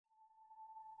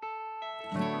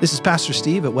This is Pastor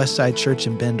Steve at Westside Church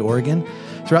in Bend, Oregon.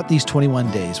 Throughout these 21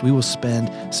 days, we will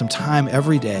spend some time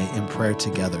every day in prayer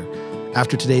together.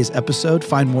 After today's episode,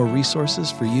 find more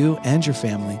resources for you and your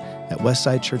family at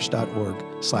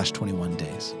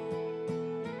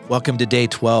westsidechurch.org/21days. Welcome to day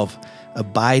 12,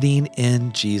 Abiding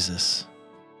in Jesus.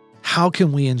 How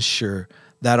can we ensure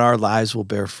that our lives will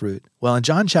bear fruit? Well, in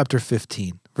John chapter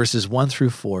 15, verses 1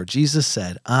 through 4, Jesus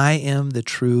said, "I am the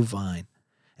true vine,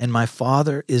 and my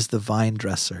Father is the vine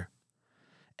dresser.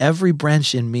 Every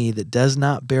branch in me that does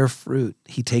not bear fruit,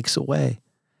 he takes away.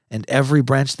 And every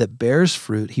branch that bears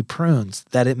fruit, he prunes,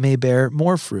 that it may bear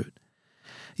more fruit.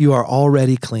 You are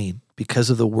already clean because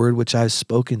of the word which I have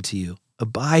spoken to you.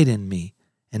 Abide in me,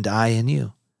 and I in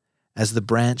you. As the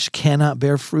branch cannot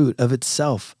bear fruit of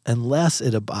itself unless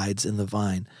it abides in the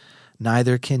vine,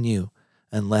 neither can you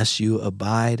unless you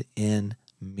abide in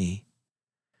me."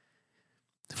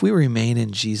 If we remain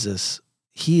in Jesus,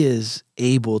 he is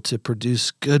able to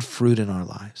produce good fruit in our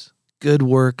lives, good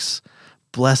works,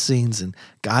 blessings, and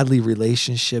godly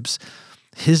relationships.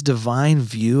 His divine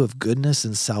view of goodness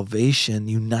and salvation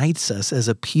unites us as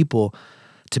a people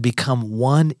to become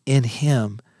one in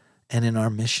him and in our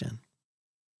mission.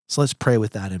 So let's pray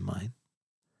with that in mind.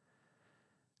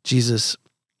 Jesus,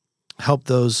 help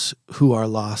those who are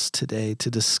lost today to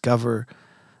discover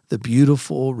the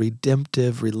beautiful,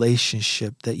 redemptive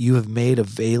relationship that you have made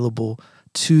available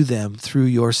to them through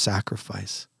your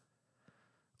sacrifice.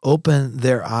 Open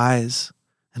their eyes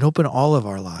and open all of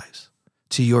our lives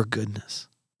to your goodness.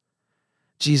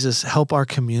 Jesus, help our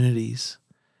communities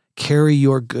carry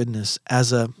your goodness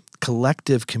as a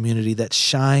collective community that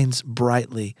shines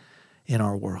brightly in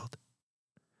our world.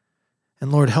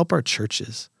 And Lord, help our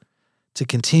churches to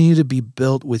continue to be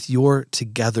built with your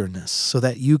togetherness so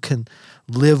that you can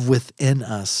live within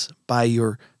us by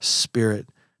your Spirit,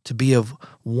 to be of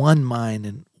one mind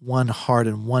and one heart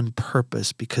and one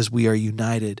purpose because we are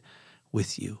united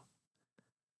with you.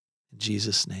 In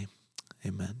Jesus' name,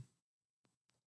 amen.